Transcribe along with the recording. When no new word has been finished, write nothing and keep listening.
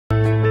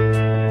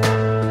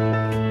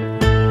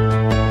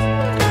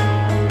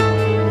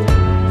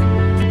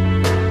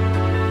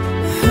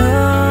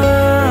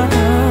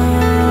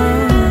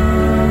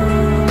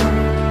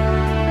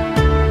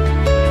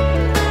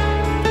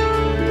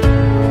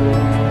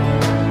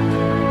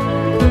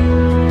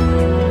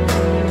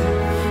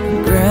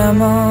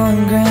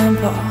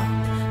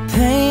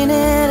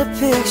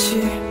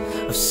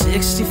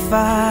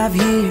5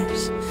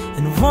 years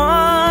in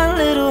one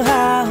little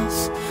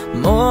house.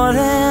 More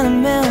than a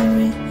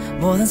memory,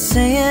 more than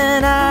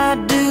saying I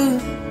do.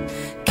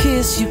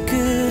 Kiss you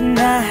good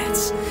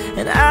nights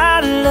and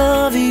I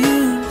love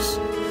yous.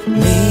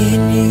 Me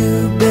and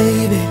you,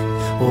 baby,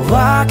 we'll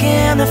walk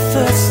in the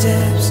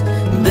footsteps,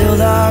 build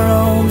our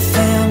own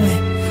family,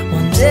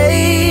 one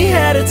day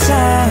at a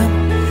time.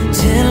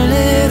 10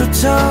 little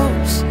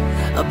toes,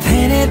 a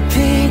painted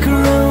pink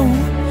room.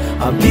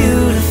 Our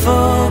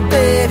beautiful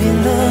baby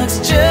looks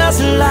just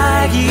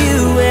like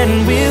you.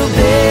 And we'll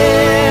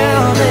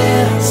build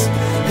this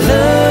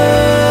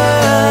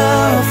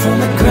love from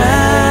the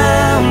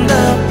ground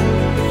up.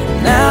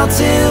 Now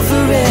till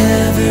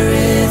forever,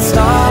 it's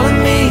all of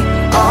me,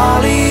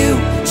 all of you.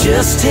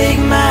 Just take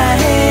my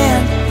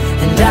hand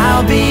and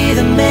I'll be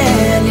the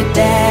man your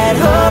dad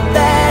hoped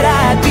that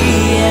I'd be.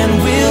 And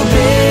we'll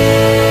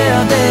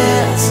build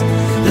this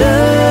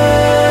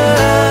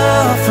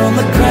love from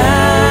the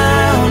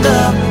ground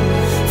up,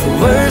 for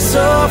worse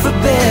or for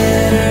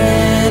better.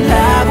 And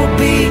I will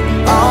be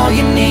all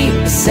you need.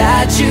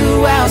 Beside you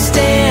I'll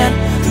stand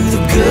through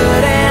the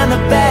good and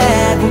the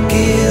bad. We'll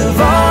give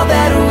all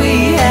that we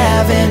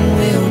have and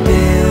we'll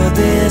build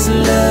this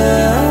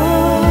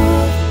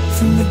love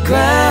from the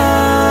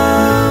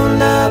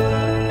ground up.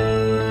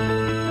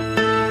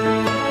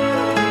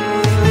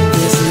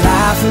 This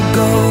life will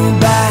go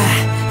by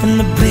in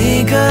the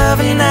blink of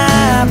an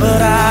eye,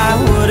 but I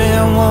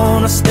wouldn't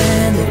want to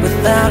stand it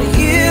without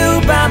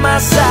you by my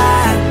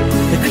side.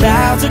 The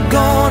clouds are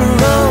gonna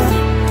roll,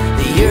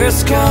 the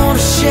earth's gonna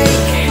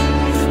shake,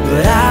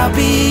 but I'll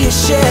be a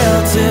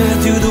shelter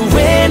through the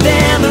wind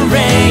and the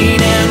rain.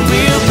 And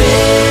we'll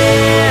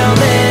build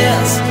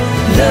this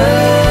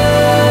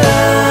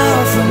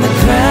love from the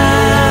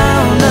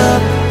ground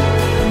up.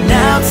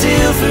 Now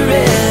till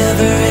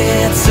forever,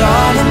 it's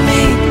all of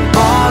me,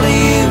 all of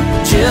you.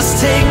 Just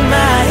take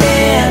my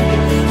hand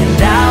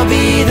and I'll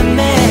be the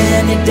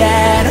man your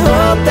dad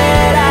hoped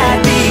that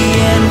I'd be.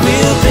 And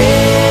we'll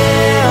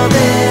build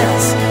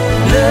this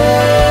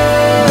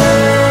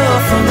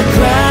love from the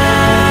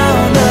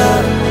ground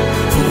up,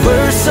 for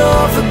worse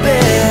or for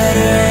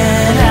better.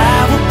 And I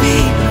will be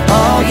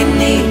all you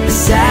need.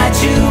 Beside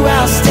you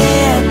I'll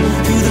stand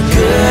through the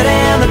good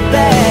and the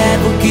bad.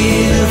 We'll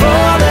give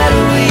all that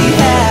we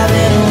have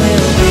and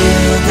we'll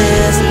build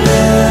this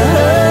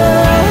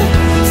love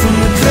from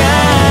the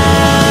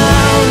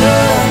ground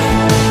up.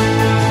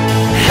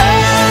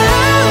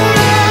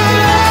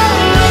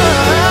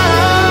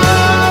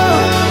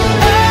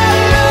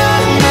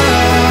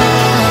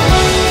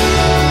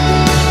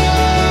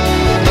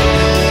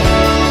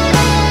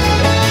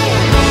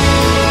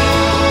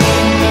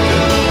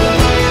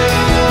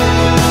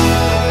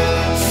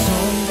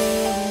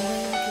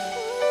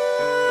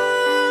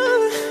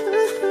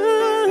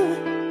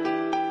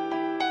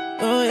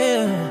 Oh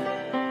yeah.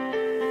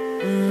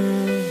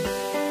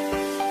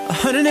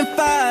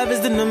 105 is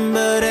the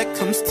number that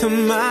comes to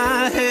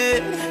my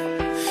head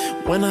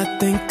when I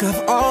think of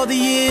all the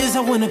years I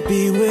wanna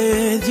be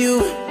with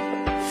you.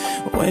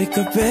 Wake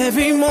up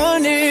every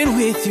morning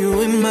with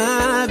you in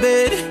my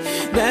bed.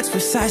 That's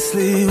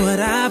precisely what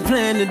I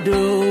plan to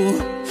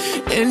do.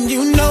 And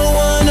you know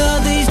one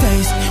of these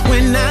days,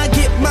 when I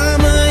get my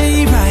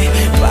money right,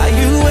 buy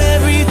you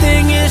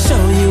everything and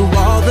show you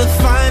all the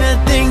finer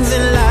things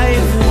in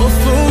life. Will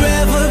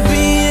forever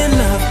be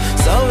enough,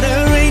 so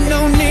there ain't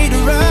no need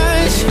to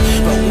rush.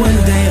 But one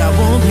day I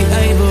won't be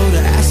able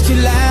to ask you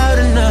loud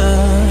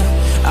enough.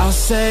 I'll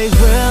say,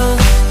 will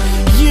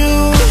you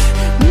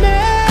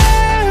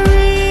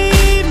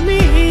marry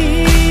me?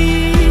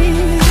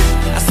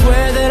 I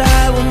swear that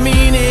I will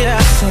mean it.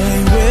 I say,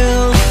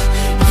 will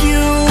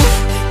you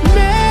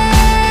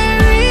marry me?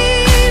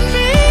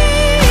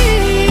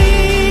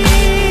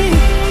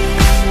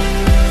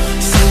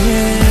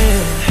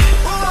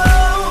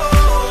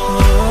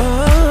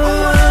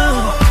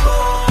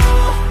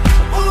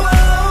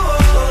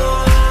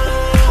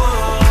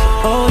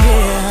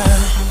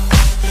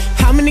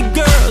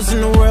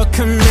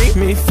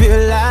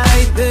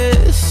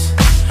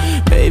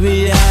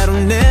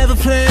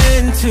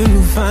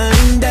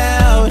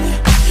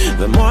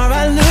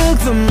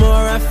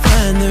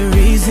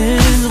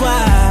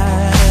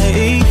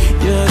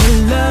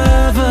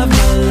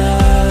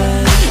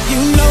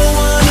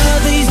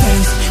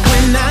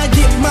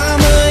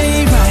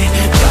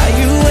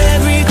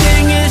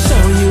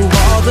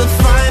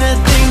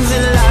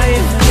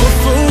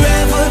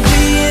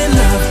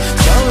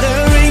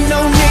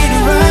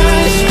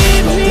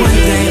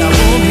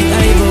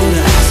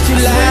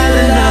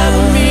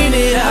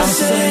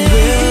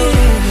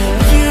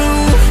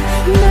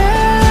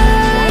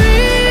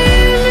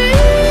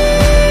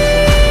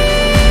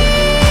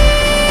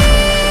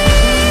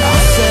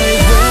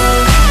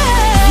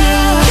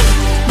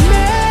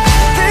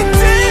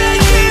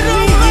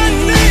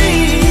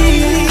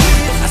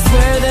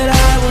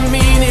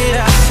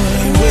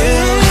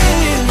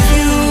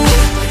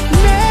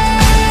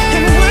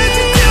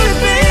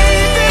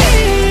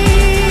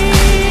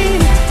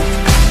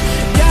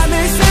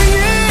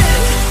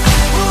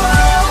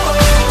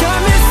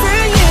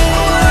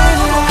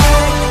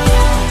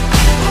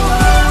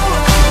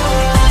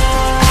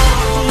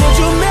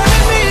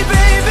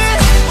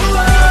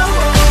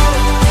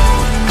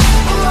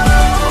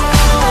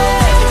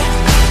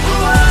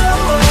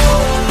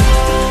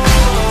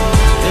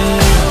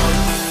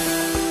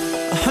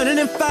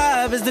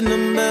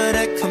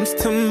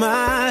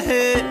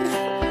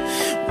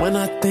 When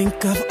I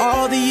think of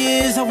all the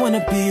years I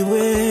wanna be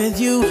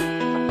with you.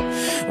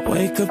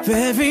 Wake up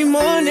every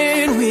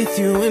morning with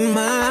you in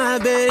my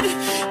bed.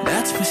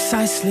 That's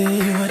precisely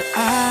what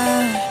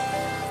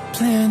I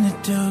plan to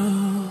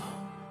do.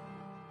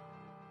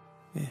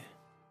 Yeah.